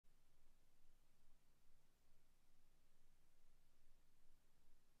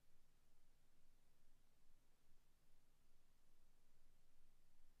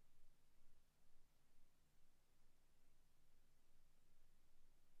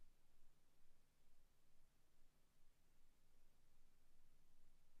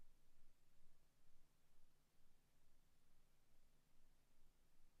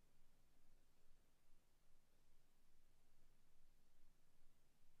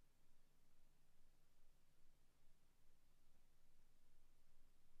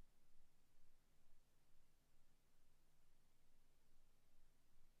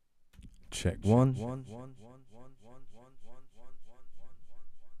Check one.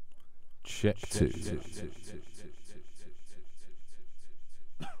 Check two.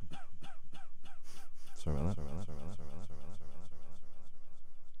 Sorry about that.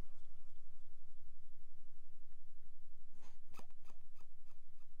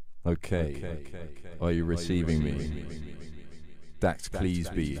 Okay. Are you receiving me? Dax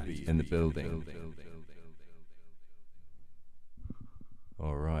Cleesby in the building.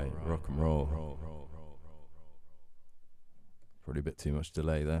 All right, rock and roll. Probably a bit too much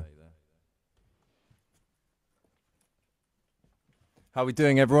delay there. How are we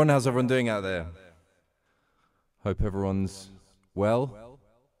doing, everyone? How's everyone doing out there? Hope everyone's well.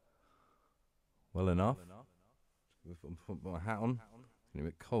 Well enough. Put my hat on. It's a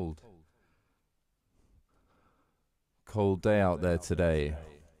bit cold. Cold day out there today.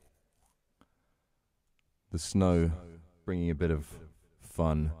 The snow bringing a bit of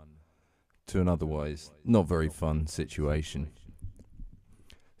fun to an otherwise not very fun situation.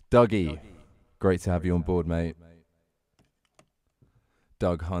 Dougie, great to have you on board, mate.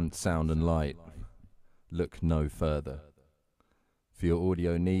 Doug Hunt, Sound and Light. Look no further. For your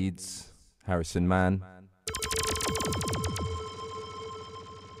audio needs, Harrison Mann.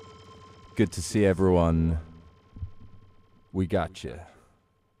 Good to see everyone. We got you.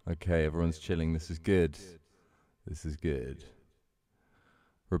 Okay, everyone's chilling. This is good. This is good.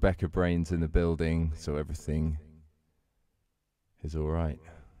 Rebecca Brain's in the building, so everything is all right.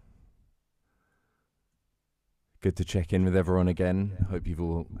 Good to check in with everyone again. Hope you've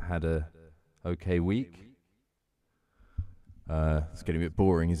all had a okay week. It's getting a bit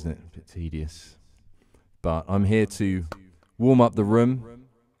boring, isn't it? A bit tedious. But I'm here to warm up the room.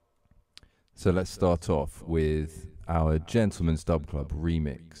 So let's start off with our Gentleman's Dub Club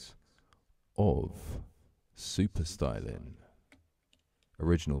remix of Super Stylin'.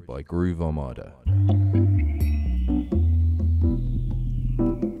 Original by Groove Armada.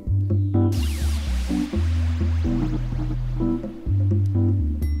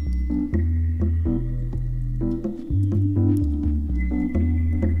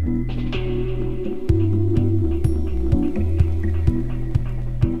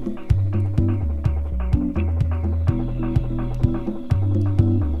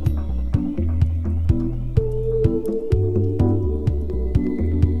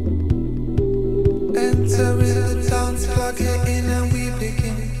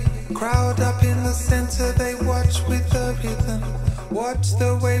 They watch with the rhythm. Watch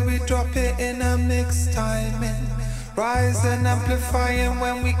the way we drop it in a mixed timing. Rise and amplifying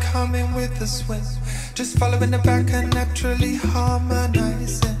when we come in with the swing. Just following the back and naturally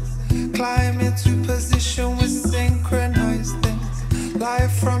harmonizing. Climb into position with synchronized things.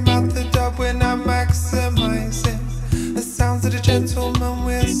 Live from out the dub when I'm maximizing. The sounds of the gentleman,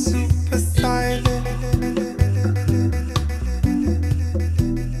 we're super silent.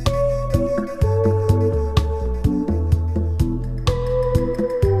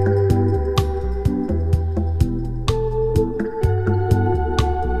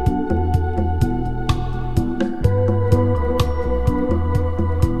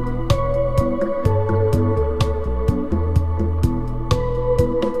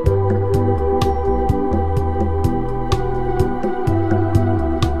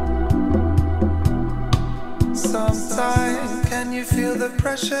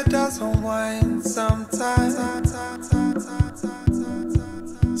 Pressure does unwind sometimes.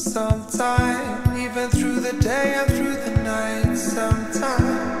 Sometime, even through the day and through the night.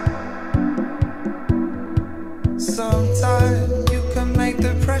 Sometime you can make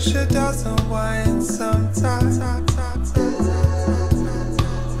the pressure does unwind sometimes.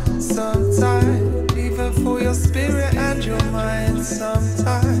 Sometime, even for your spirit and your mind.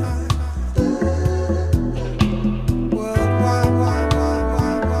 Sometime.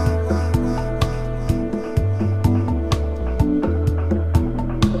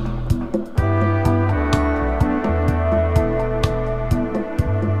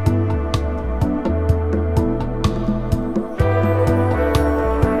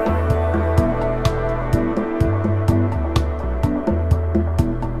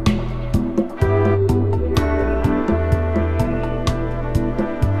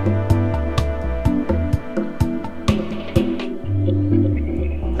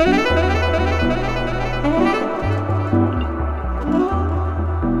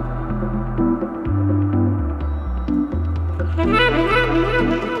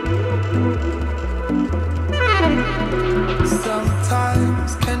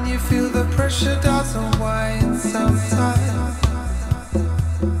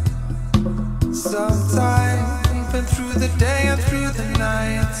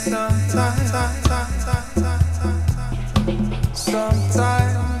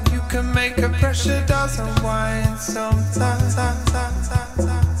 maker pressure doesn't whine sometimes.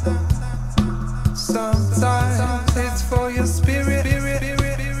 Sometimes it's for your spirit.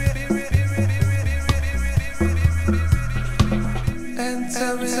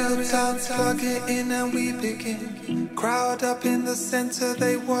 Enter in the dance, plug it in and we begin. Crowd up in the center,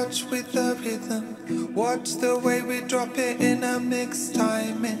 they watch with the rhythm. Watch the way we drop it in a mixed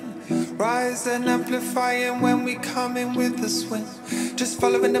timing. Rise and amplifying when we come in with the swing. Just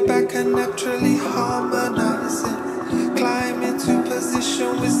following the back and naturally harmonizing. Climb into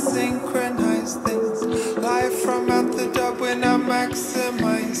position with synchronized things. Live from out the dub when I'm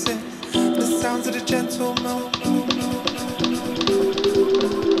maximizing the sounds of the gentleman.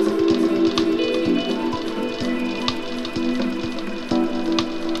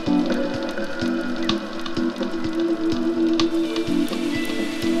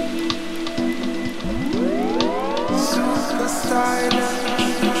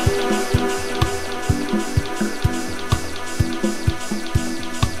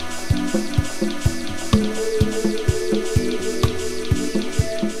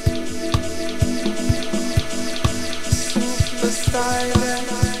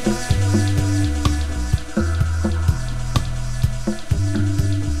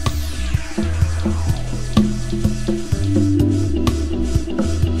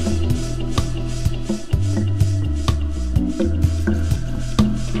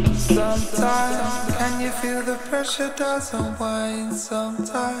 Sometimes, can you feel the pressure doesn't whine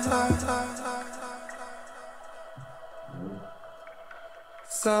sometimes?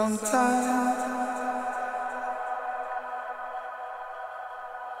 Sometimes.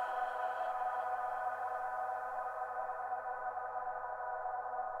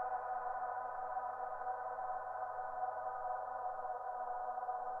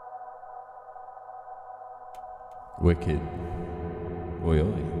 Wicked. Oi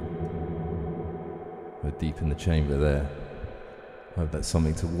oi. We're deep in the chamber there. Hope that's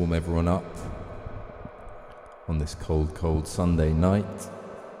something to warm everyone up on this cold, cold Sunday night. Let's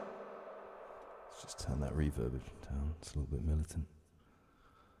just turn that reverb down. It's a little bit militant.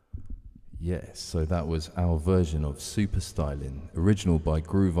 Yes, so that was our version of Super Styling, original by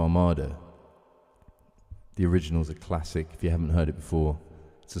Groove Armada. The original's a classic. If you haven't heard it before,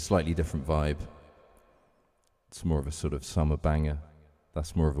 it's a slightly different vibe. It's more of a sort of summer banger.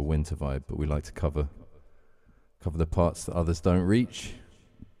 That's more of a winter vibe, but we like to cover the parts that others don't reach.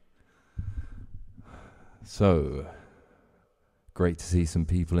 So, great to see some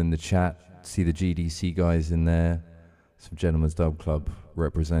people in the chat, see the GDC guys in there, some Gentlemen's Dub Club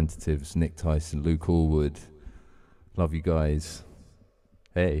representatives, Nick Tyson, Luke Allwood. Love you guys.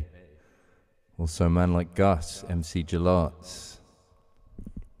 Hey. Also a man like Gus, MC Gelats.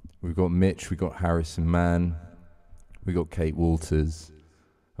 We've got Mitch, we've got Harrison Mann, we've got Kate Walters.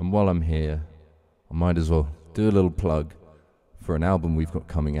 And while I'm here, I might as well do a little plug for an album we've got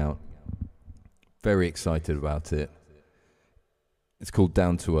coming out. Very excited about it. It's called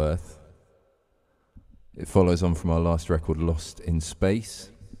Down to Earth. It follows on from our last record, Lost in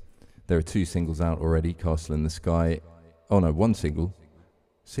Space. There are 2 singles out already, Castle in the Sky. Oh no, 1 single.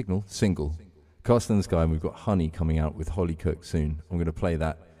 Single. Castle in the Sky, and we've got Honey coming out with Holly Cook soon. I'm going to play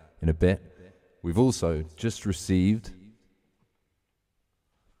that in a bit. We've also just received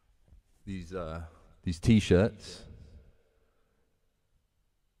these t-shirts.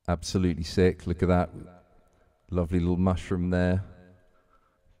 Absolutely sick. Look at that. Lovely little mushroom there.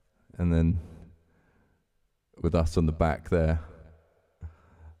 And then with us on the back there.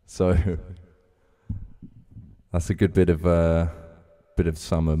 So that's a good bit of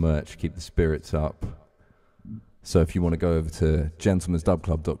summer merch. Keep the spirits up. So if you want to go over to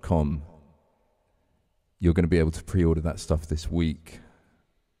gentlemansdubclub.com, you're going to be able to pre-order that stuff this week.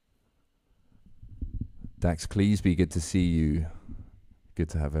 Dax Cleesby, good to see you. Good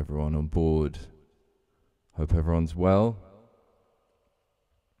to have everyone on board. Hope everyone's well.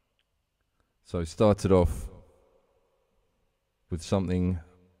 So started off with something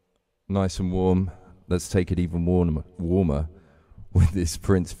nice and warm. Let's take it even warmer with this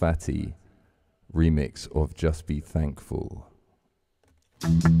Prince Fatty remix of Just Be Thankful.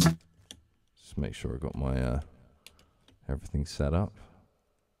 Just make sure I got my everything set up.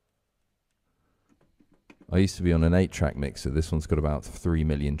 I used to be on an 8-track mixer. This one's got about 3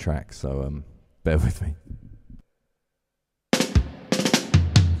 million tracks, so bear with me.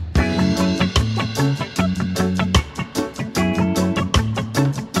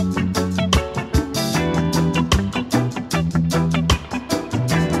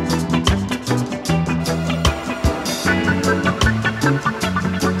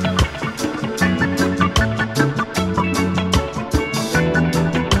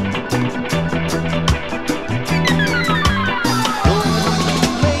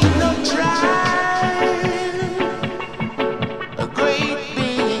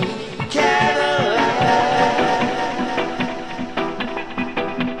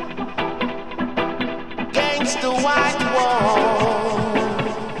 against the white wall.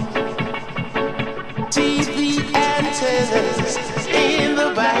 TV antennas in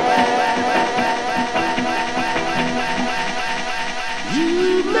the back.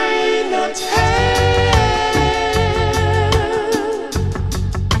 You may not have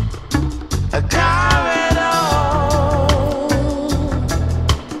a car at all,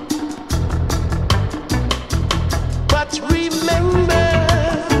 but remember,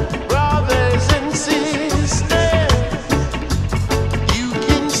 brothers and sisters, you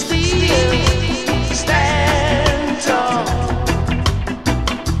can still stand tall.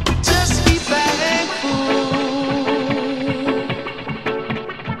 Just be thankful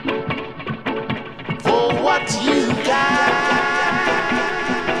for what you got.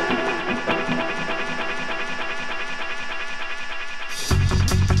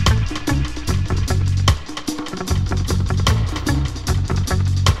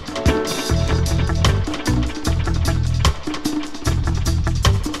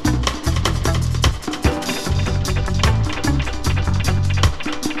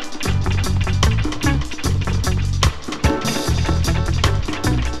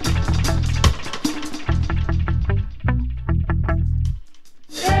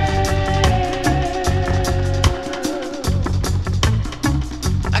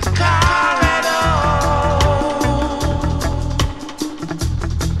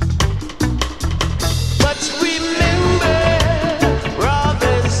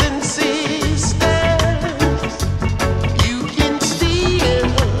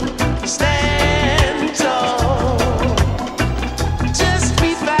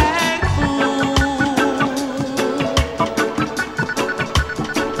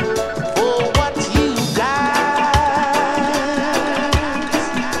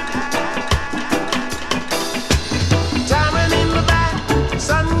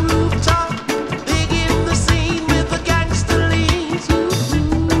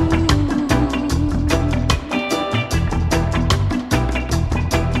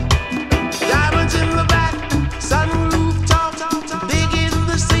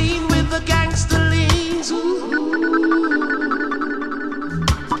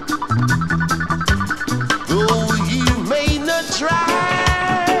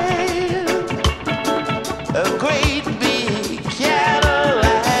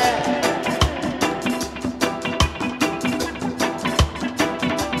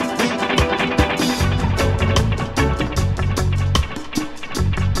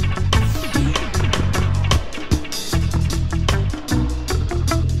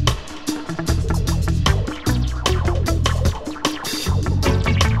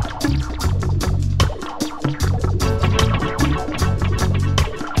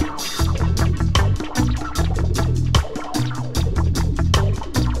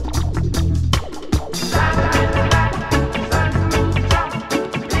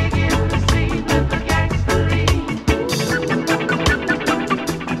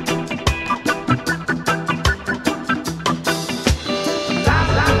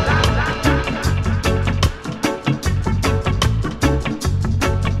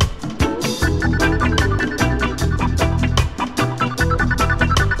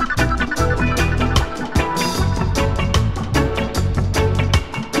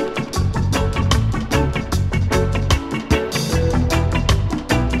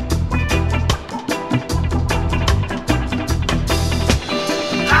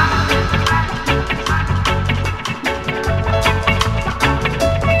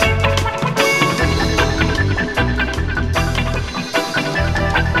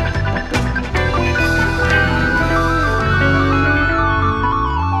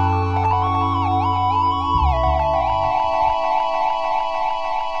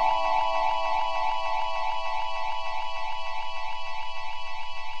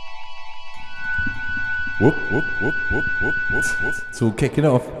 Whoop, whoop, whoop, whoop, whoop, whoop, whoop. It's all kicking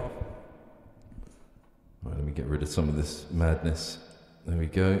off. Right, let me get rid of some of this madness. There we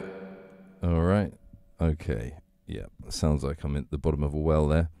go. All right. Okay. Yeah, sounds like I'm at the bottom of a well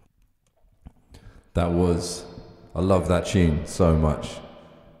there. That was... I love that tune so much.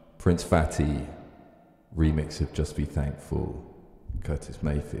 Prince Fatty remix of Just Be Thankful. Curtis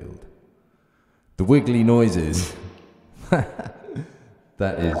Mayfield. The wiggly noises.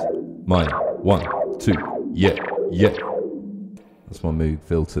 That is mine. 1, 2, yeah, yeah. That's my Moog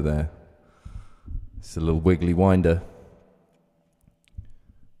filter there. It's a little wiggly winder.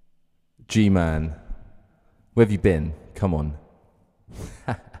 G-Man, where have you been? Come on.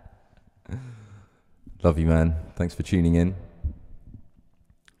 Love you, man. Thanks for tuning in.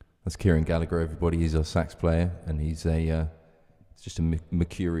 That's Kieran Gallagher, everybody. He's our sax player, and he's It's just a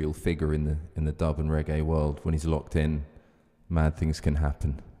mercurial figure in the dub and reggae world. When he's locked in, mad things can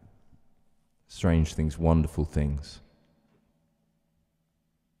happen. Strange things, wonderful things.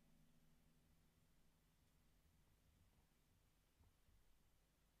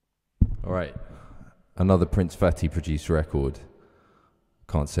 All right, another Prince Fatty produced record.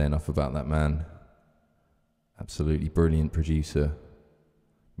 Can't say enough about that man. Absolutely brilliant producer,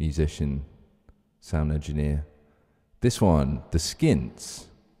 musician, sound engineer. This one, The Skints,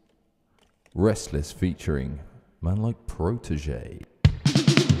 Restless, featuring man like Protege.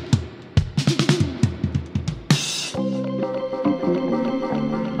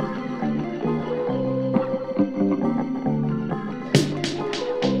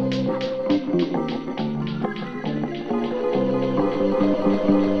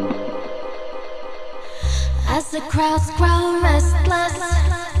 As the crowds grow restless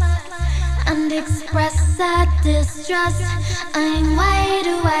and express sad distrust, I'm wide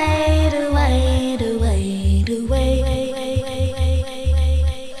away, wide away, away.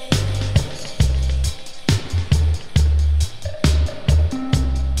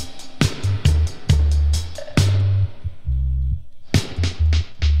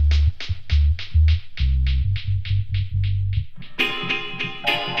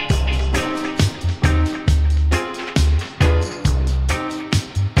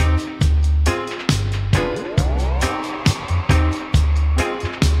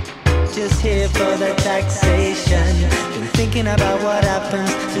 Here for the taxation. Been thinking about what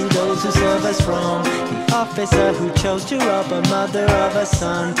happens to those who serve us wrong. The officer who chose to rob a mother of a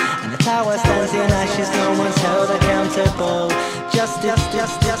son, and the tower stands in ashes, no one's held accountable. Justice,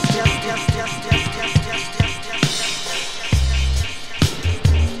 justice, justice, justice, justice.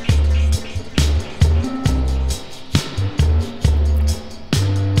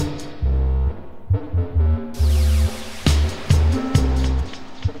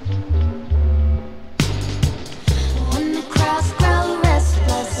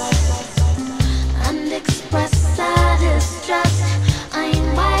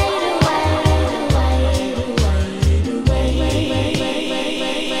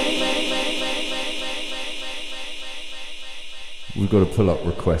 We've got a pull-up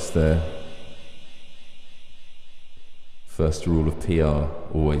request there. First rule of PR,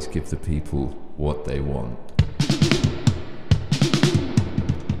 always give the people what they want.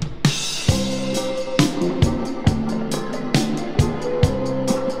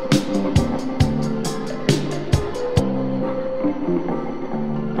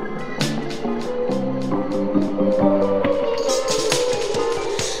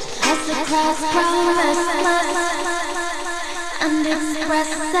 As the crowds grow restless and express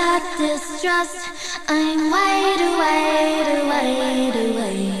sad distrust, I'm wide away, away,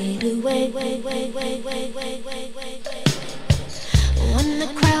 away. When the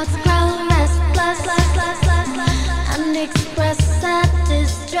crowds grow restless and express sad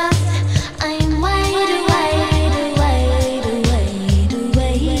distrust, I'm wide away, away.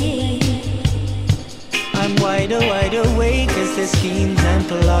 I'm wide awake as the schemes and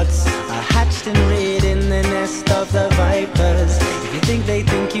plots are hatched and reared in the nest of the vipers. If you think they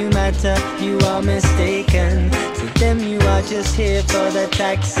think you matter, you are mistaken. To them you are just here for the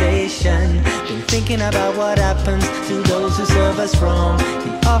taxation. Been thinking about what happens to those who serve us wrong.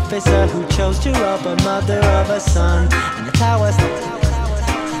 The officer who chose to rob a mother of a son, and the towers.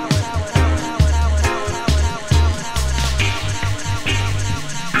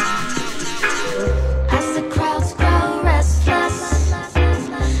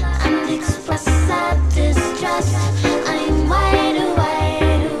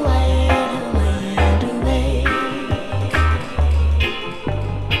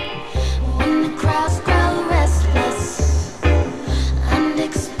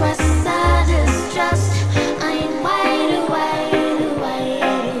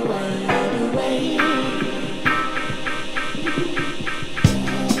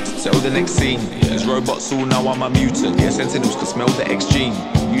 The next scene is robots all now I'm a mutant. Yeah, sentinels can smell the X gene.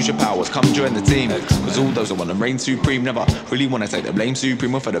 Use your powers, come join the team. Cause all those that wanna reign supreme never really wanna take the blame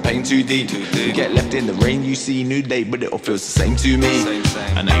supreme, or for the pain too deep. You get left in the rain, you see new day, but it all feels the same to me.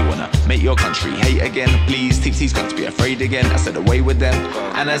 I know you wanna make your country hate again. Please teach these guns to be afraid again. I said away with them.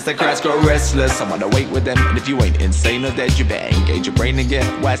 And as the crowds grow restless, I wanna wait with them. And if you ain't insane or dead, you better engage your brain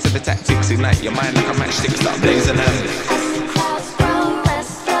again. Why the tactics ignite your mind like a matchstick, start blazing them.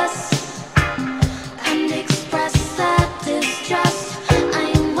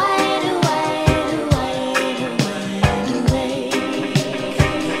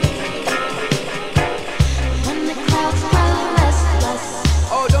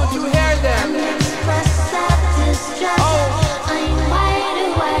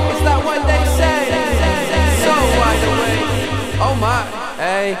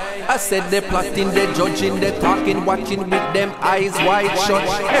 Hey, I said they're plotting, they're judging, they're talking, watching with them eyes wide shut.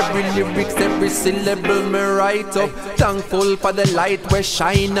 Every lyrics, every syllable me write up. Thankful for the light where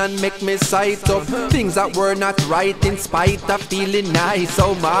shine and make me sight up things that were not right in spite of feeling nice.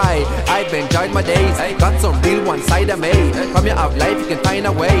 Oh my, I've enjoyed my days, got some real one side of me. From your of life you can find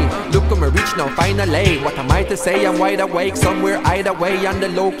a way. Look at me reach now finally. What am I to say? I'm wide awake somewhere either way on the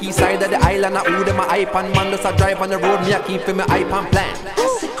low key side of the island. I order my iPad man, just I drive on the road. Me I keep my iPad plan.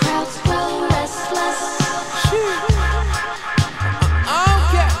 As the crowds grow restless.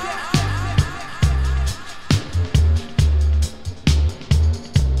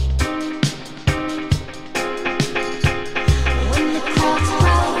 When the crowds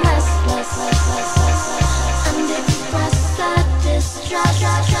grow restless and express their distress,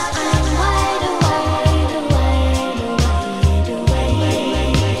 I'm wide awake.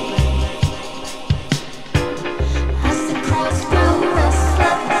 As the crowds grow restless. Crowds grow restless.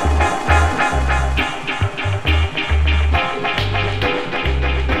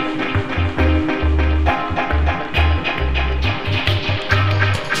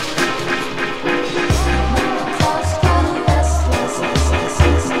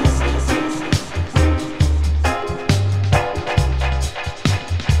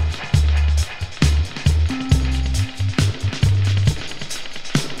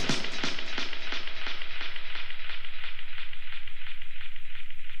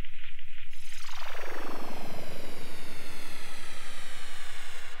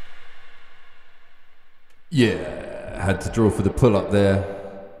 Yeah, had to draw for the pull-up there.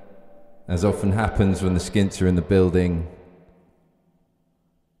 As often happens when the Skints are in the building.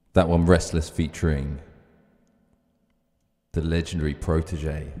 That one, Restless, featuring the legendary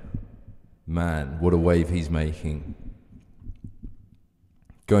Protege. Man, what a wave he's making.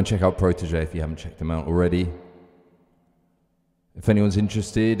 Go and check out Protege if you haven't checked him out already. If anyone's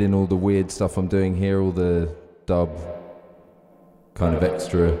interested in all the weird stuff I'm doing here, all the dub kind of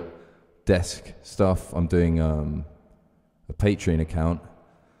extra desk stuff, I'm doing a Patreon account.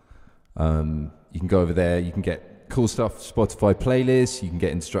 You can go over there, you can get cool stuff, Spotify playlists, you can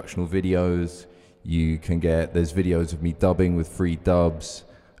get instructional videos, you can get, there's videos of me dubbing with free dubs,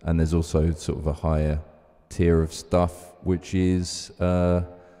 and there's also sort of a higher tier of stuff which is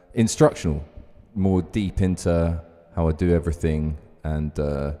instructional, more deep into how I do everything, and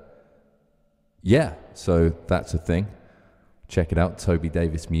yeah, so that's a thing. Check it out, Toby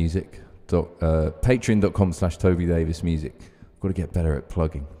Davis Music. Patreon.com/Toby Davis Music. Got to get better at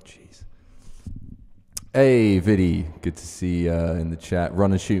plugging. Jeez. Hey, Viddy. Good to see you in the chat.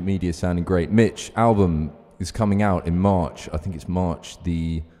 Run and Shoot Media sounding great. Mitch, album is coming out in March. I think it's March.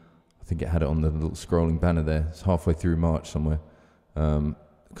 I think it had it on the little scrolling banner there. It's halfway through March somewhere. Can't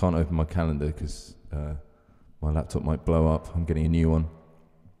open my calendar because my laptop might blow up. I'm getting a new one.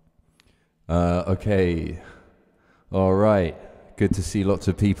 Okay. All right. Good to see lots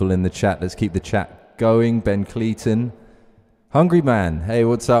of people in the chat. Let's keep the chat going. Ben Cleaton. Hungry Man. Hey,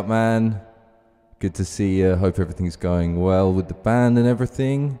 what's up, man? Good to see you. Hope everything's going well with the band and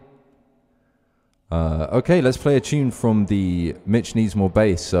everything. Okay, let's play a tune from the Mitch Needs More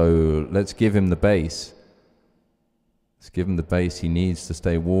Bass, so let's give him the bass. Let's give him the bass he needs to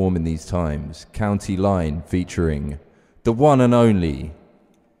stay warm in these times. County Line featuring the one and only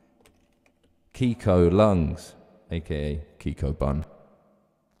Kiko Lungs, aka Kiko Bun.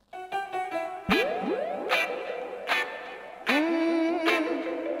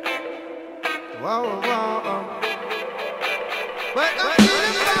 Whoa, whoa.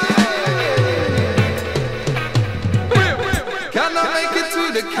 Can I make it to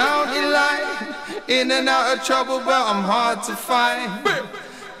the county line? In and out of trouble, but I'm hard to find.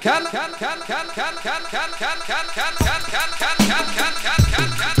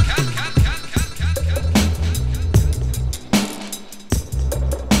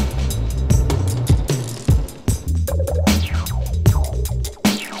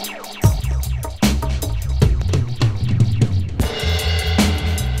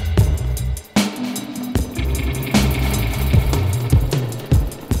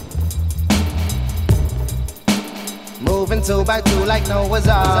 Moving 2 by 2 like Noah's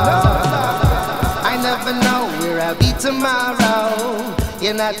Ark. I never know where I'll be tomorrow.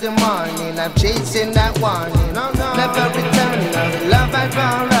 In the morning, I'm chasing that warning. Never returning all the love I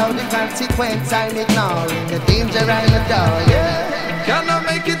borrow. The consequence I'm ignoring. The danger I adore, yeah. Can I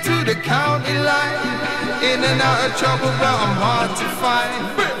make it to the county line? In and out of trouble, but I'm hard to find.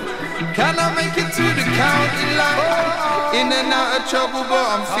 Can I make it to the county line? In and out of trouble, but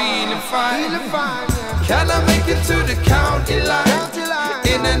I'm feeling fine. Can I make it to the county line?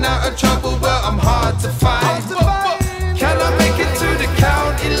 In and out of trouble, but I'm hard to find. Can I make it to the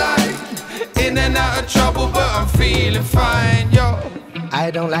county feeling fine, yo.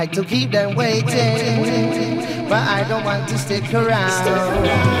 I don't like to keep them waiting, but I don't want to stick around.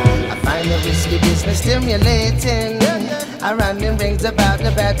 I find the risky business stimulating. I run in rings about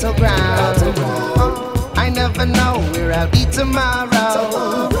the battleground. I never know where I'll be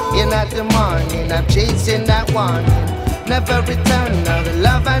tomorrow. In the morning, I'm chasing that warning. Never return all the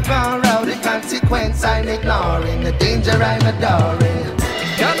love I borrow. The consequence I'm ignoring, the danger I'm adoring.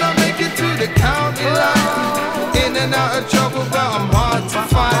 Can I make it to the county line? In and out of trouble, but I'm hard to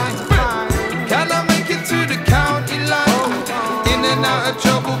find. Can I make it to the county line? In and out of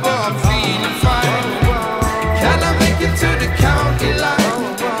trouble, but I'm feeling fine. Can I make it to the county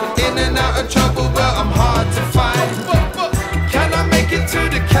line? In and out of trouble, but I'm hard to find. Can I make it to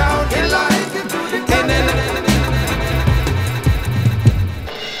the county line? In and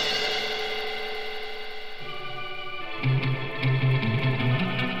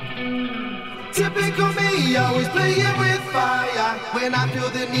Typical me, always playing with fire. When I feel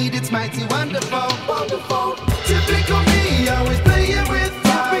the need, it's mighty wonderful, wonderful. Typical me, always playing with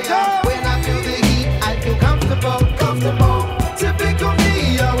fire. When I feel the heat, I feel comfortable, comfortable. Typical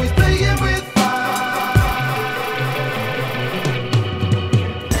me, always playing with fire.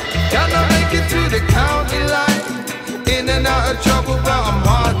 can I make it to the county line? In and out of trouble, but I'm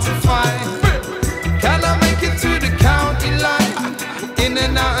hard to find. Can I make it to the county line? In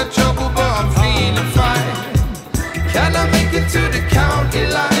and out of trouble, but I'm feeling fine. Can I make it to the county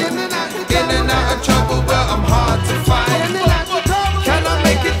line? In and out of trouble, but I'm hard to find. Can I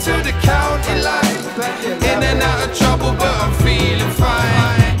make it to the county line? In and out of trouble, but I'm feeling fine.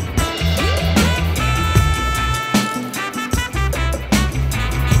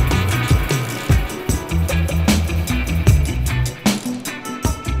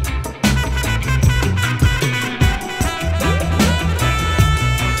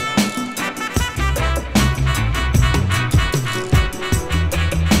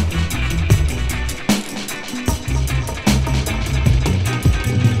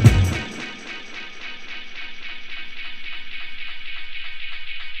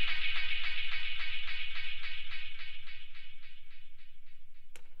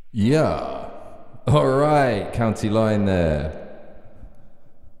 Yeah. All right, county line there.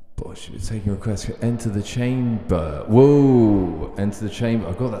 Boy, should be taking requests for Enter the Chamber. Whoa, Enter the Chamber.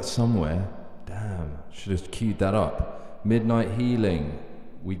 I got that somewhere. Damn, should have queued that up. Midnight Healing.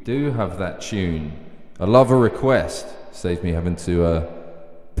 We do have that tune. I love a request. Saves me having to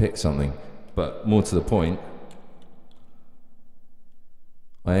pick something. But more to the point,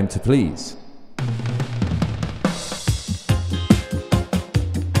 I aim to please.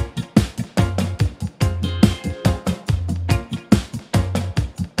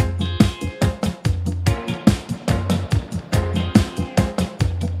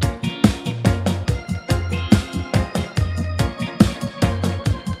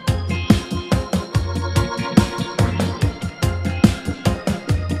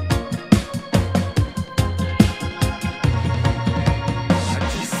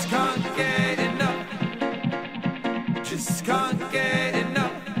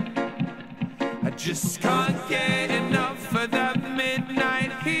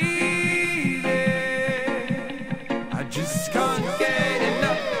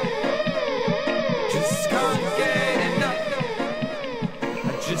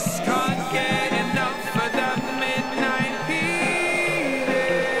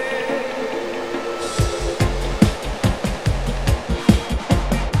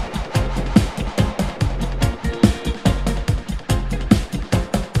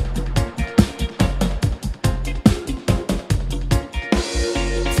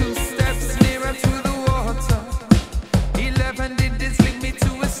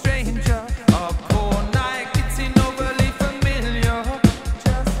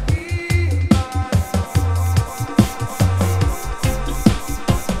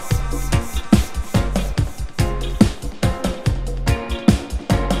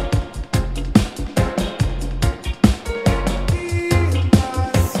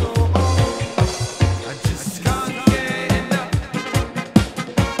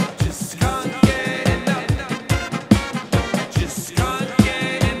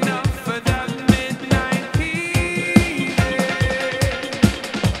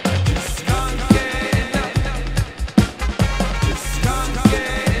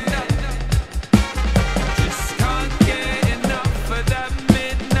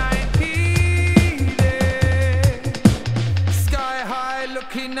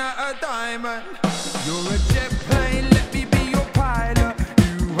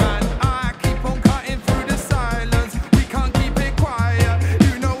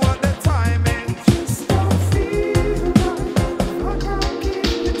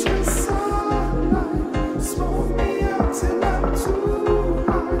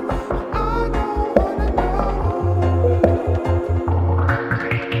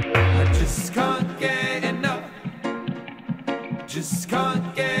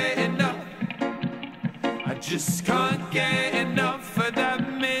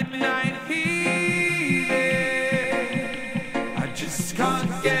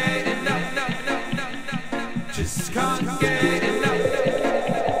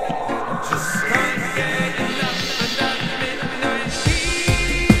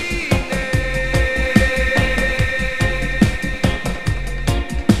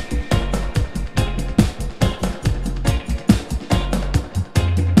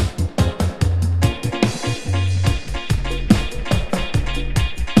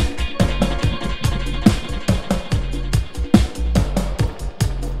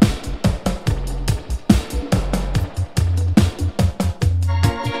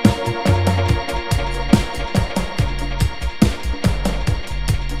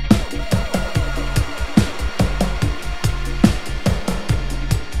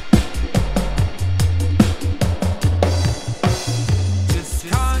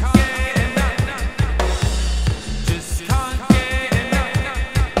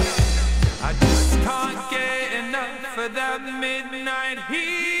 for that midnight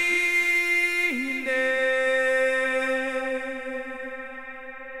healing.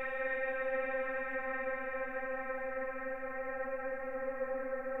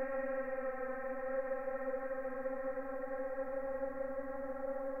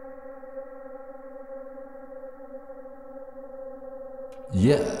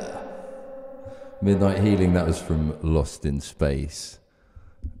 Yeah. Midnight Healing, that was from Lost in Space,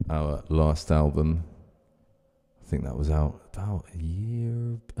 our last album. I think that was out about a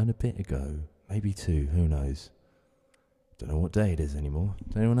year and a bit ago, maybe 2, who knows. Don't know what day it is anymore.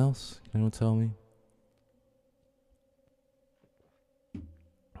 Anyone else? Can anyone tell me?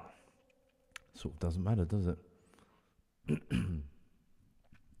 Sort of doesn't matter, does it?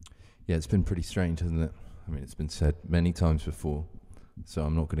 Yeah, it's been pretty strange, hasn't it? I mean, it's been said many times before, so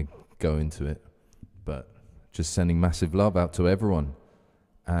I'm not going to go into it, but just sending massive love out to everyone.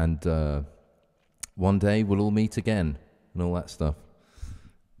 And one day we'll all meet again and all that stuff.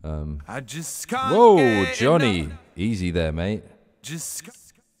 I just can't Whoa, get Johnny. enough. Easy there, mate. Just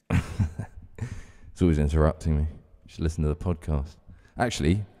It's always interrupting me. You should listen to the podcast.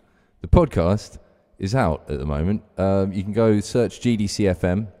 Actually, the podcast is out at the moment. You can go search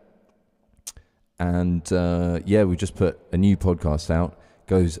GDCFM. And yeah, we just put a new podcast out.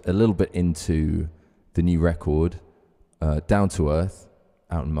 Goes a little bit into the new record, Down to Earth,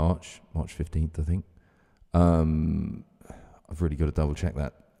 out in March 15th, I think. I've really got to double check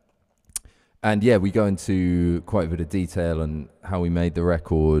that. And yeah, we go into quite a bit of detail on how we made the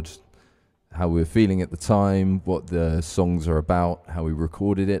record, how we were feeling at the time, what the songs are about, how we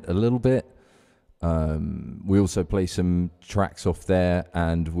recorded it a little bit. We also play some tracks off there,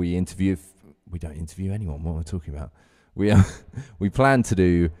 and we interview. We don't interview anyone. What am I talking about? We plan to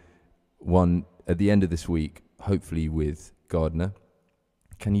do one at the end of this week, hopefully with Gardner.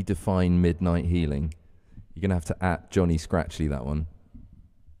 Can you define Midnight Healing? You're gonna have to @ Johnny Scratchley that one.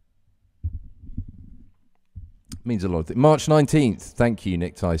 Means a lot of things. March 19th. Thank you,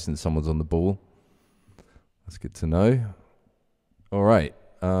 Nick Tyson. Someone's on the ball. That's good to know. All right.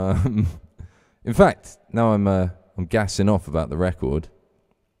 In fact, now I'm gassing off about the record.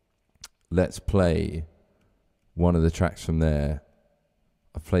 Let's play one of the tracks from there.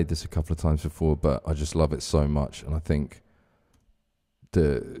 I've played this a couple of times before, but I just love it so much, and I think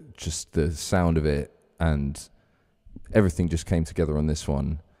the sound of it and everything just came together on this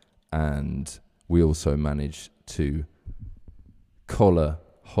one. And we also managed to collar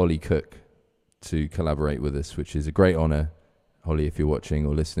Holly Cook to collaborate with us, which is a great honor. Holly, if you're watching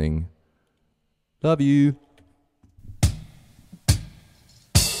or listening, love you.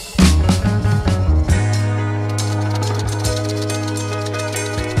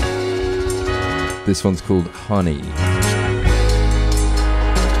 This one's called Honey.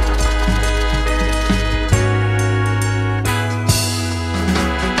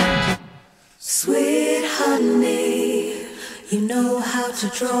 Sweet honey, you know how to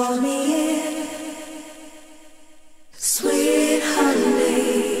draw me in. Sweet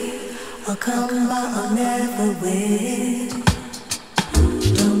honey, I'll come but I'll never win.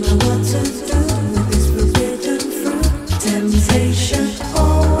 Don't know what to do with this forbidden fruit. Temptation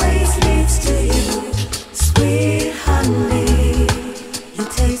always leads to you. Sweet honey, you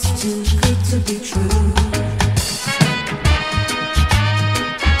taste too good to be true.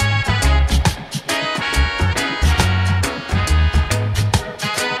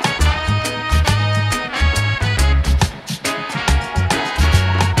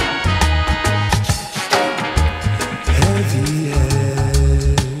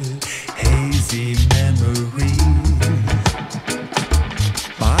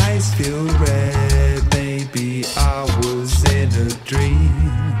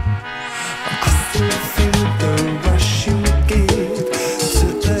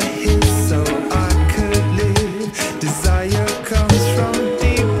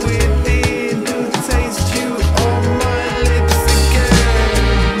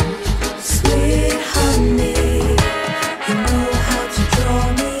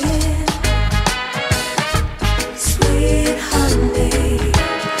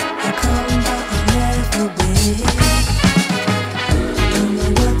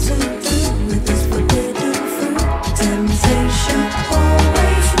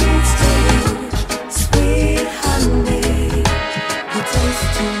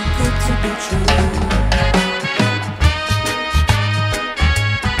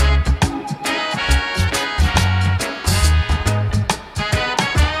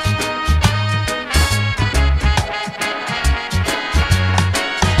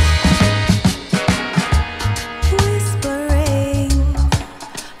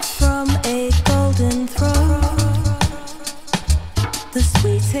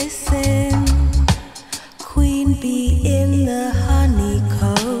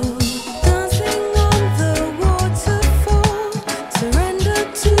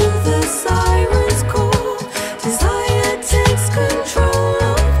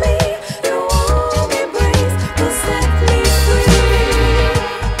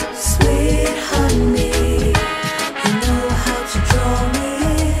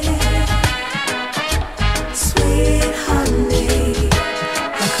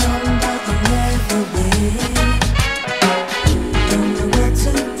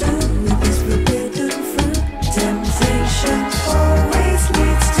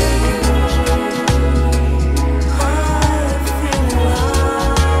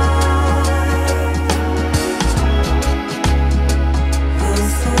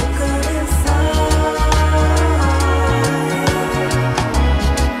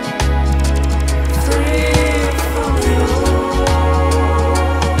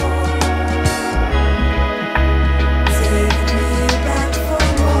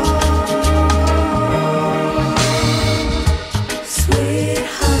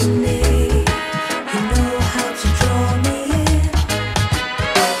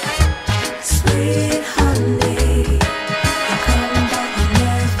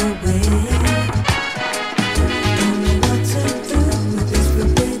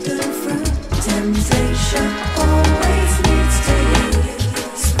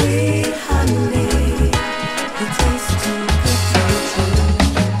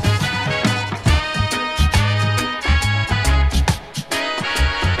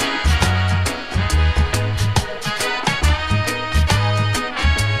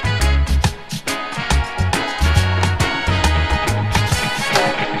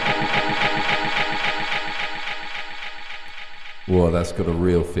 that's got a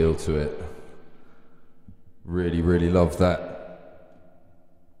real feel to it. Really, really love that.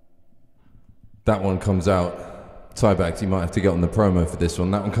 That one comes out. Tiebacks, you might have to get on the promo for this one.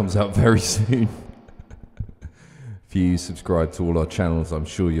 That one comes out very soon. If you subscribe to all our channels, I'm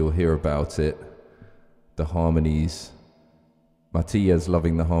sure you'll hear about it. The harmonies. Matias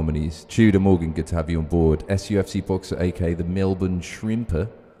loving the harmonies. Tudor Morgan, good to have you on board. SUFC Boxer, aka the Melbourne Shrimper.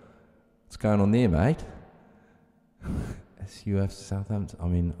 What's going on there, mate? SUF Southampton. I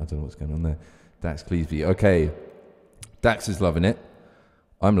mean, I don't know what's going on there. Dax Cleesby. Okay. Dax is loving it.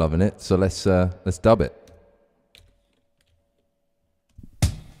 I'm loving it. So let's dub it.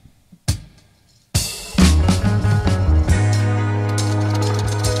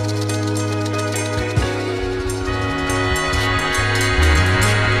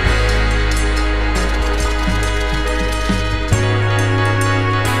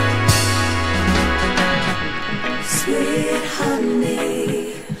 Sweet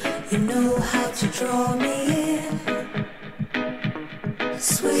honey, you know how to draw me in.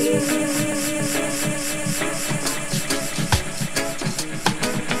 Sweet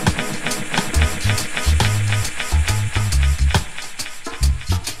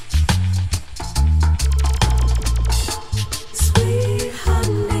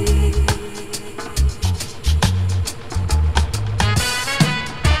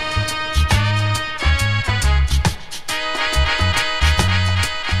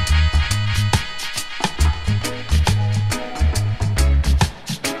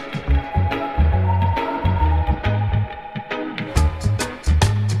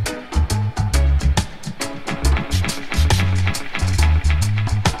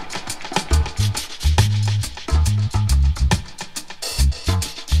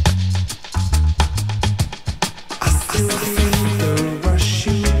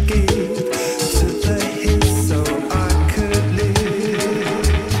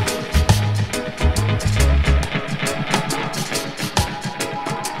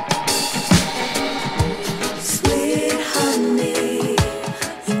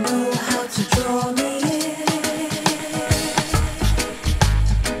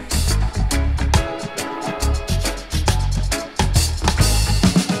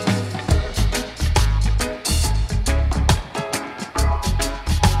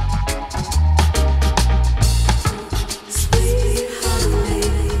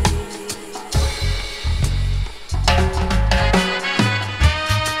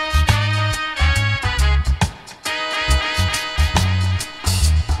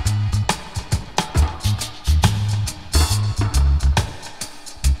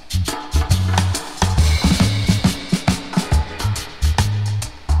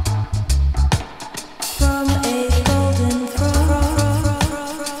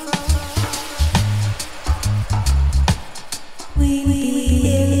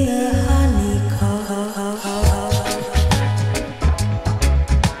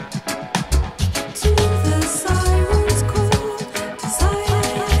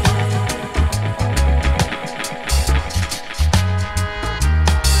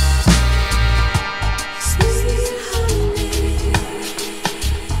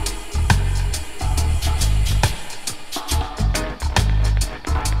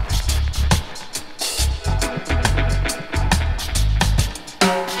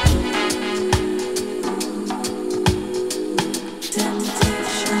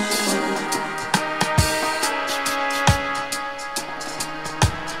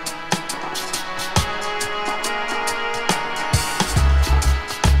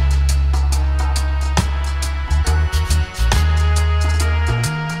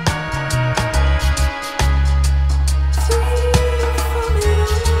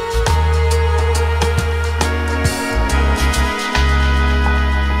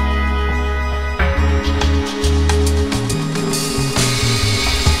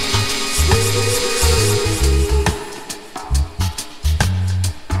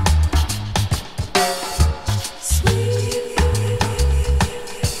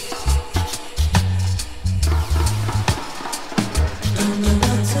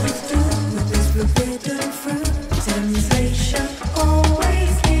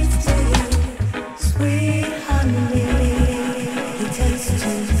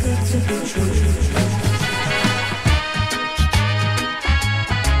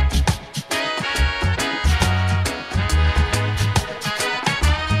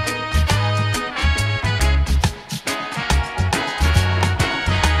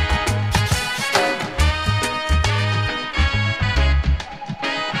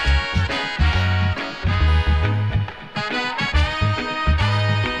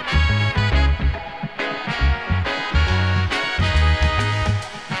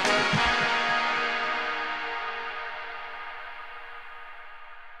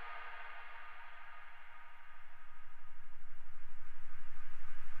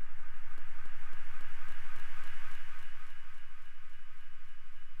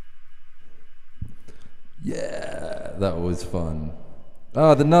Yeah, that was fun.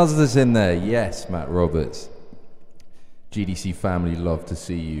 Ah, the Nuzzler's in there. Yes, Matt Roberts. GDC family, love to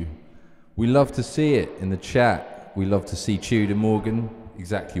see you. We love to see it in the chat. We love to see Tudor Morgan.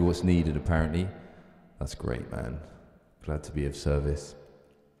 Exactly what's needed, apparently. That's great, man. Glad to be of service.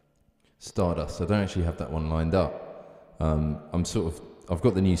 Stardust. I don't actually have that one lined up. I've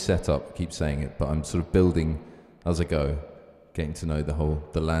got the new setup, I keep saying it, but I'm sort of building as I go, getting to know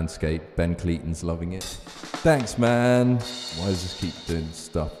the landscape. Ben Cleaton's loving it. Thanks, man. Why does this keep doing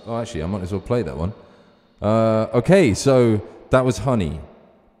stuff? Oh, actually, I might as well play that one. Okay, so that was Honey,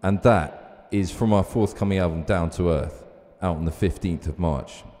 and that is from our forthcoming album, Down to Earth, out on the 15th of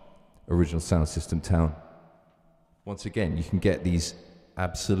March. Original Sound System Town. Once again, you can get these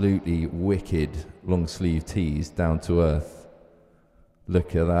absolutely wicked long sleeve tees, Down to Earth.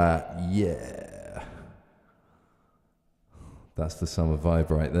 Look at that, yeah. That's the summer vibe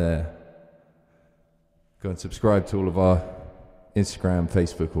right there. Go and subscribe to all of our Instagram,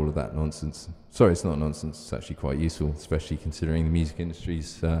 Facebook, all of that nonsense. Sorry, it's not nonsense, it's actually quite useful, especially considering the music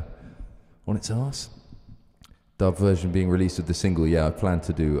industry's on its arse. Dub version being released of the single, yeah, I plan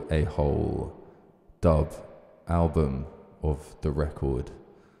to do a whole dub album of the record,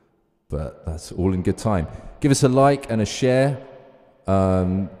 but that's all in good time. Give us a like and a share.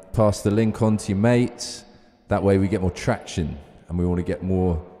 Pass the link on to your mates. That way we get more traction and we want to get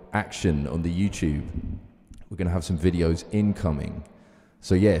more action on the YouTube. We're going to have some videos incoming.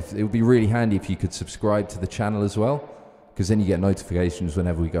 So yeah, it would be really handy if you could subscribe to the channel as well, because then you get notifications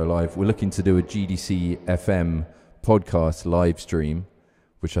whenever we go live. We're looking to do a GDC FM podcast live stream,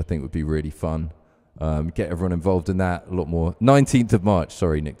 which I think would be really fun. Get everyone involved in that a lot more. 19th of March,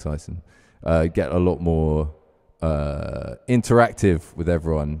 sorry, Nick Tyson. Get a lot more interactive with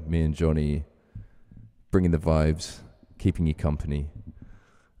everyone. Me and Johnny bringing the vibes, keeping you company,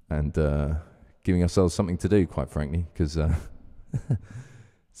 and giving ourselves something to do, quite frankly, because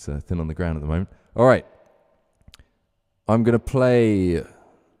it's thin on the ground at the moment. All right, I'm going to play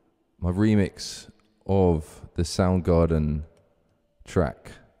my remix of the Soundgarden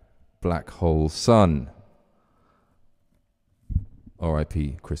track, Black Hole Sun.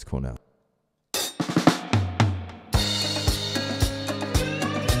 R.I.P. Chris Cornell.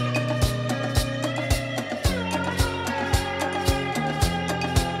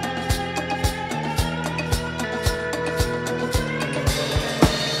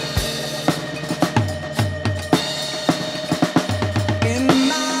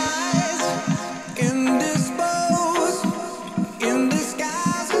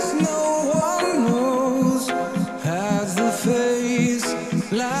 Has the face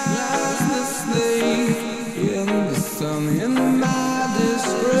like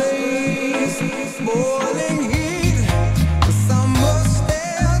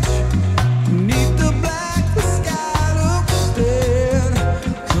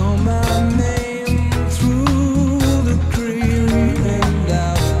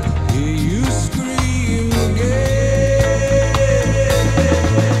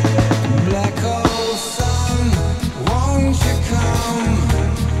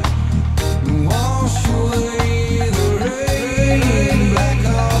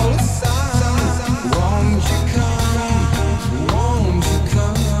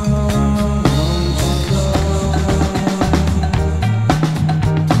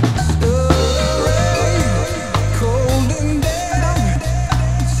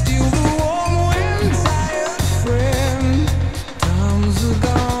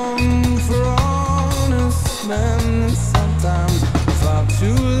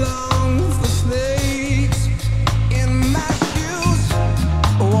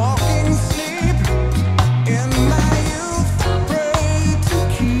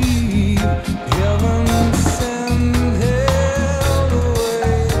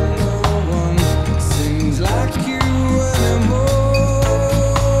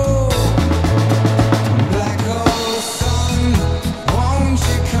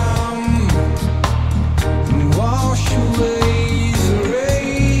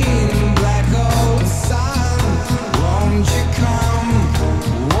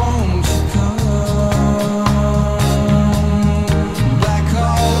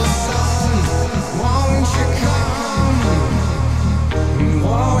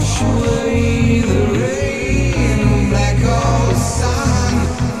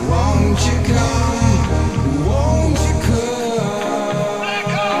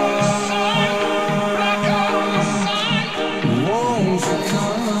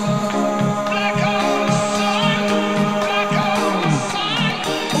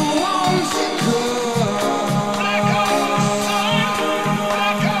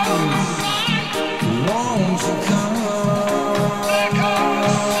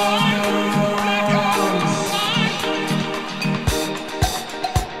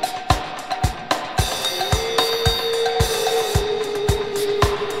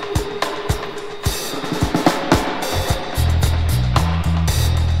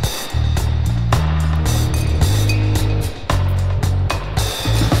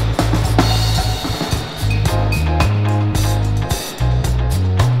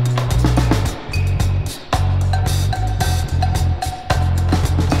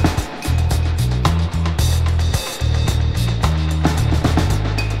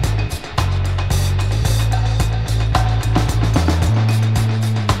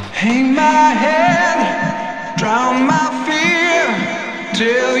Hang my head, drown my fear,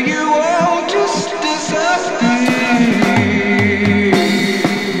 till you all just disappear.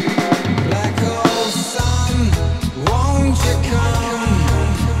 Black hole sun, won't you come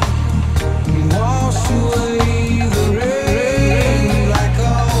and wash away the rain? Black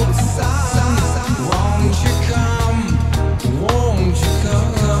hole sun, won't you come, won't you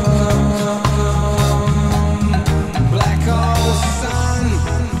come? Black hole sun,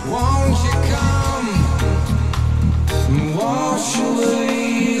 won't you come and wash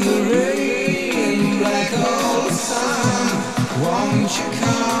away the rain? Black hole sun, won't you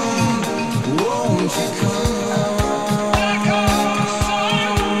come, won't you come?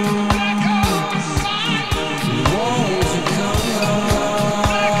 Won't you come?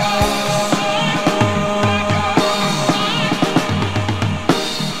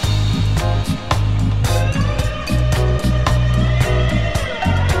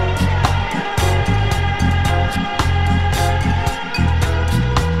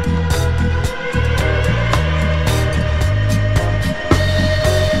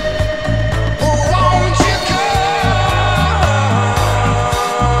 Won't you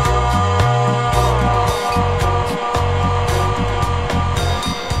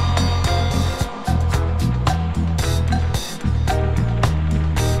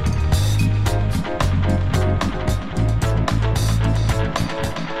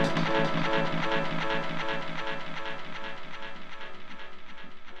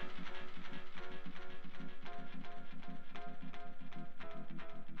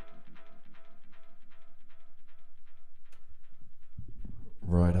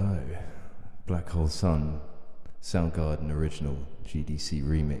Righto. Black Hole Sun, Soundgarden original GDC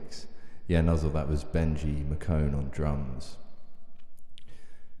remix. Yeah, Nuzzle, that was Benji McCone on drums.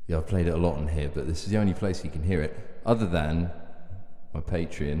 Yeah, I've played it a lot on here, but this is the only place you can hear it, other than my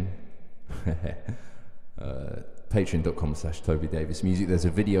Patreon. Patreon.com/Toby Davis Music. There's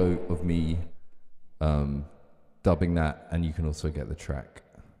a video of me dubbing that, and you can also get the track.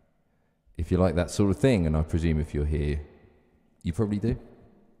 If you like that sort of thing, and I presume if you're here, you probably do.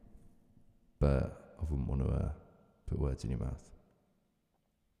 But I wouldn't want to put words in your mouth.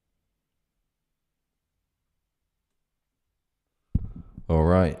 All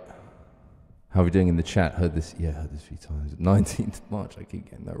right. How are we doing in the chat? Heard this a few times. 19th of March, I keep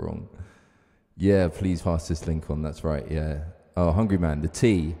getting that wrong. Yeah, please pass this link on, that's right, yeah. Oh, Hungry Man, the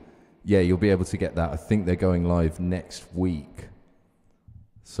tea. Yeah, you'll be able to get that. I think they're going live next week.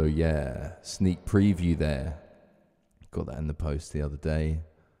 So yeah, sneak preview there. Got that in the post the other day.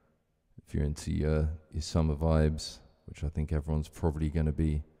 If you're into your summer vibes, which I think everyone's probably going to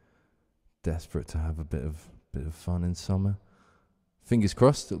be desperate to have a bit of fun in summer. Fingers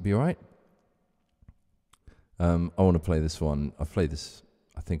crossed, it'll be all right. I want to play this one. I've played this,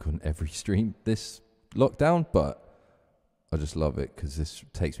 I think, on every stream this lockdown, but I just love it because this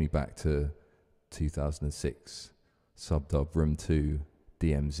takes me back to 2006. Subdub Room 2,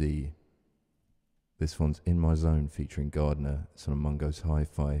 DMZ. This one's In My Zone featuring Gardner. It's on a Mungo's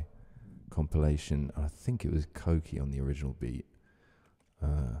Hi-Fi compilation. I think it was Koki on the original beat.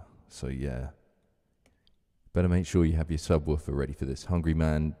 So yeah. Better make sure you have your subwoofer ready for this. Hungry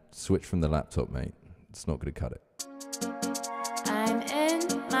Man, switch from the laptop, mate. It's not going to cut it. I'm in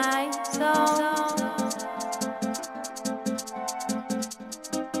my zone,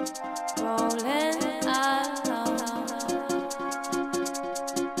 rolling alone,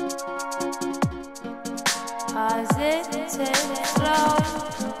 positive flow.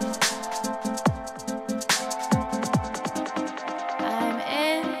 I'm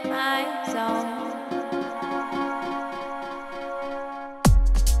in my zone.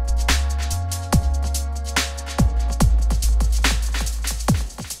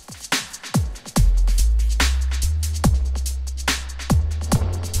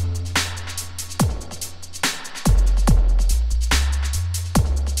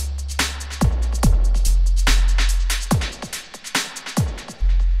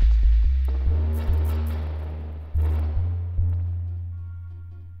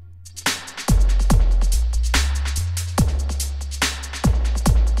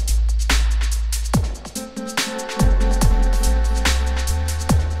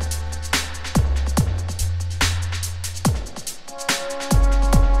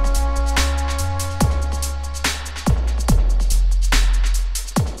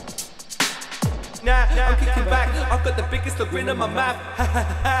 I'm kicking back. I've got the biggest grin on my mouth.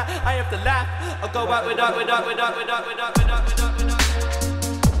 I have to laugh. I'll go out without.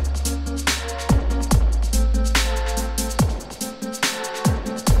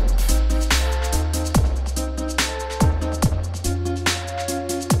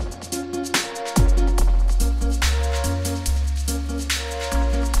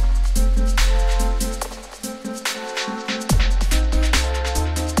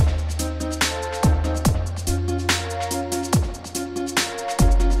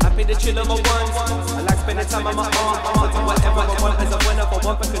 me the chill of my ones. I like spending time on my own. I'll do whatever I want as I whenever I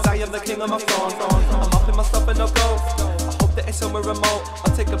want because I am the king of my throne. I'm up in my stuff and I'll go. I hope that it's somewhere remote.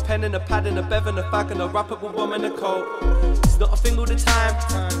 I'll take a pen and a pad and a bev and a bag and I'll wrap up with one in a coat. It's not a thing all the time.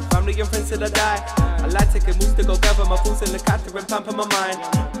 Family and friends till I die. I like taking moves to go gather my fools in the cat and pamper my mind.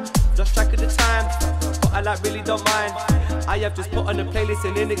 Just track of the time, but I like really don't mind. I have just put on a playlist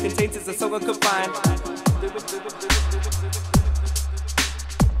and in it contains a song I could find.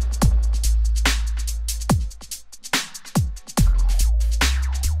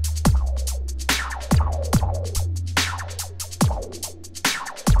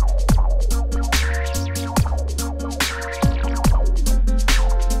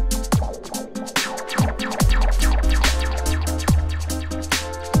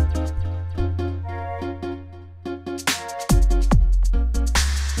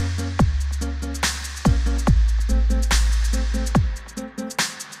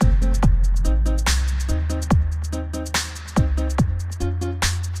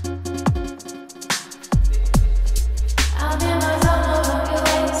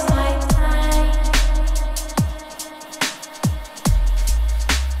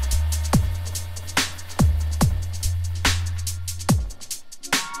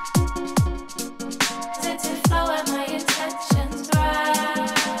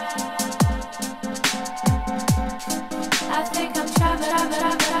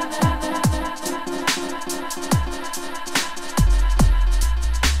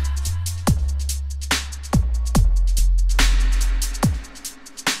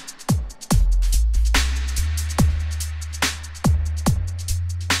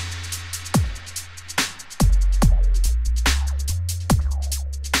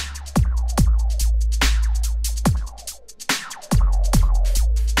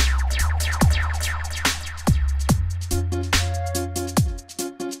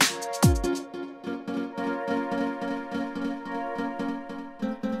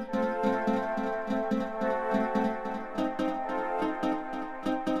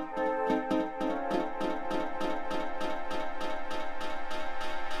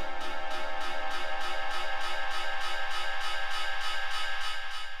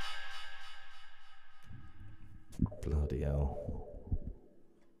 Bloody hell.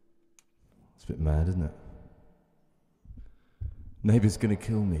 It's a bit mad, isn't it? Neighbour's gonna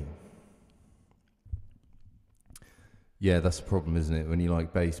kill me. Yeah, that's the problem, isn't it? When you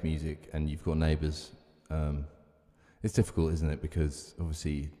like bass music and you've got neighbours, it's difficult, isn't it? Because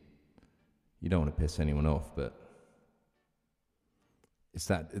obviously you don't want to piss anyone off, but it's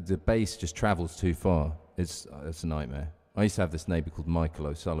that the bass just travels too far. It's a nightmare. I used to have this neighbour called Michael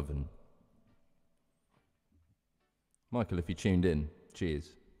O'Sullivan. Michael, if you tuned in, cheers.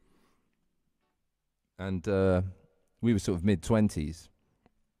 And we were sort of mid-20s.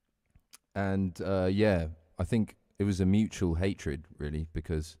 And yeah, I think it was a mutual hatred, really,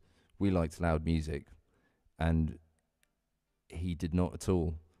 because we liked loud music and he did not at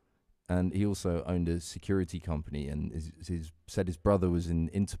all. And he also owned a security company and said his brother was in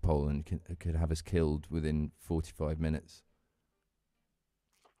Interpol and could have us killed within 45 minutes.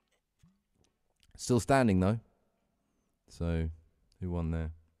 Still standing, though. So, who won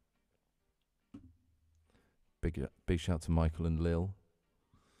there? Big shout to Michael and Lil.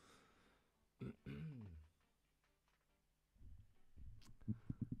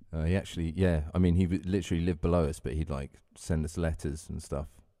 He actually, yeah, I mean, he literally lived below us, but he'd like send us letters and stuff,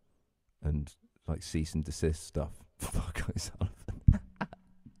 and like cease and desist stuff. Fuck O'Sullivan.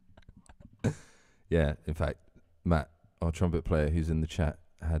 Yeah, in fact, Matt, our trumpet player who's in the chat,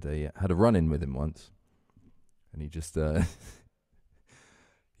 had a run-in with him once, and he just, yeah,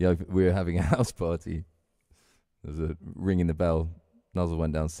 we were having a house party. There was a ringing the bell. Nuzzle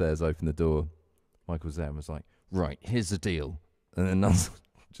went downstairs, opened the door. Michael was there and was like, "Right, here's the deal," and then Nuzzle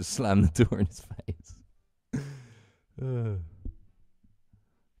just slammed the door in his face.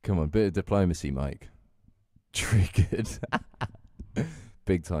 Come on, bit of diplomacy, Mike. Triggered.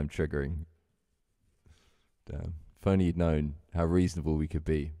 Big time triggering. Damn. If only you'd known how reasonable we could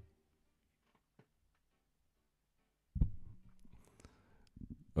be.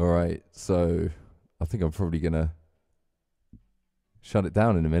 Alright, so I think I'm probably gonna shut it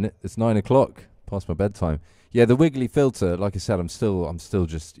down in a minute. It's 9 o'clock, past my bedtime. Yeah, the wiggly filter, like I said, I'm still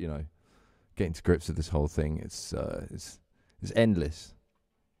just, you know, getting to grips with this whole thing. It's endless.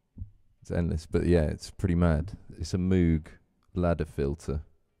 It's endless, but yeah, it's pretty mad. It's a Moog ladder filter,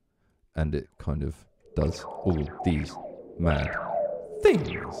 and it kind of does all these mad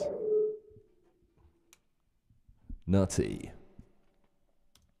things. Nutty.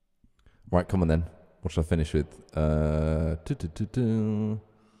 Right, come on then. What should I finish with?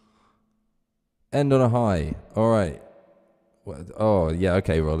 End on a high. All right. Oh, yeah,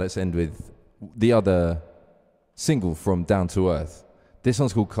 okay, well, let's end with the other single from Down to Earth. This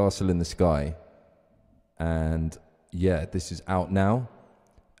one's called Castle in the Sky. And, yeah, this is out now.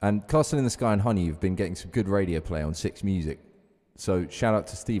 And Castle in the Sky and Honey have been getting some good radio play on Six Music. So shout out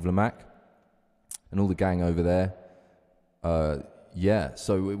to Steve Lamack and all the gang over there. Yeah,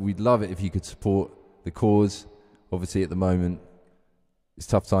 so we'd love it if you could support the cause. Obviously, at the moment, it's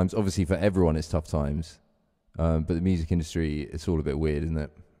tough times. Obviously, for everyone, it's tough times. But the music industry, it's all a bit weird, isn't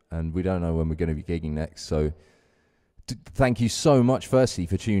it? And we don't know when we're going to be gigging next. So thank you so much, firstly,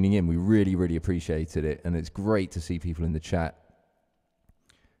 for tuning in. We really, really appreciated it. And it's great to see people in the chat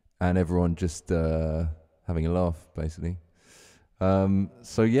and everyone just having a laugh, basically.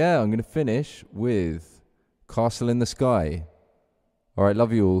 So, yeah, I'm going to finish with Castle in the Sky. All right,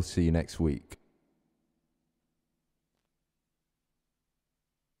 love you all. See you next week.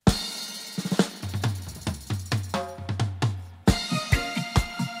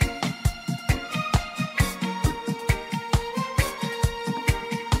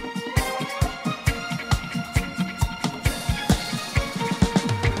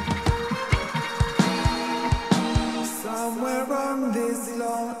 Somewhere on this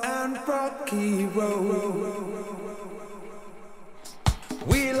long and rocky road,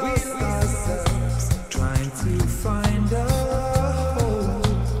 we lost ourselves trying to find a home,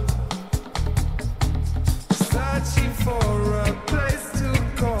 searching for a place to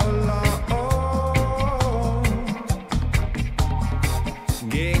call our own,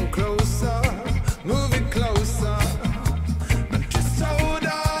 getting closer, moving closer, but just hold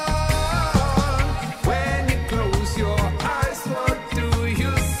on. When you close your eyes, what do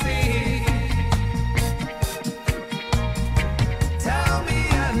you see? Tell me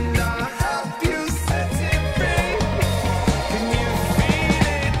and I'll help you set it free. Can you feel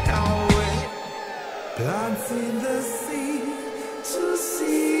it now? Planting the seed to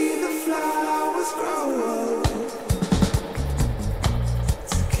see the flowers grow.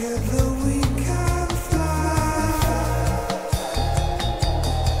 Together we can fly.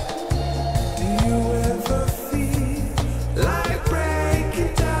 Do you ever feel like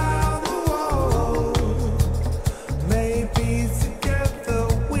breaking down the wall? Maybe together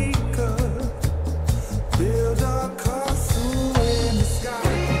we could build a castle in the sky.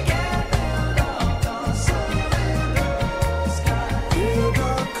 We can build a castle in the sky.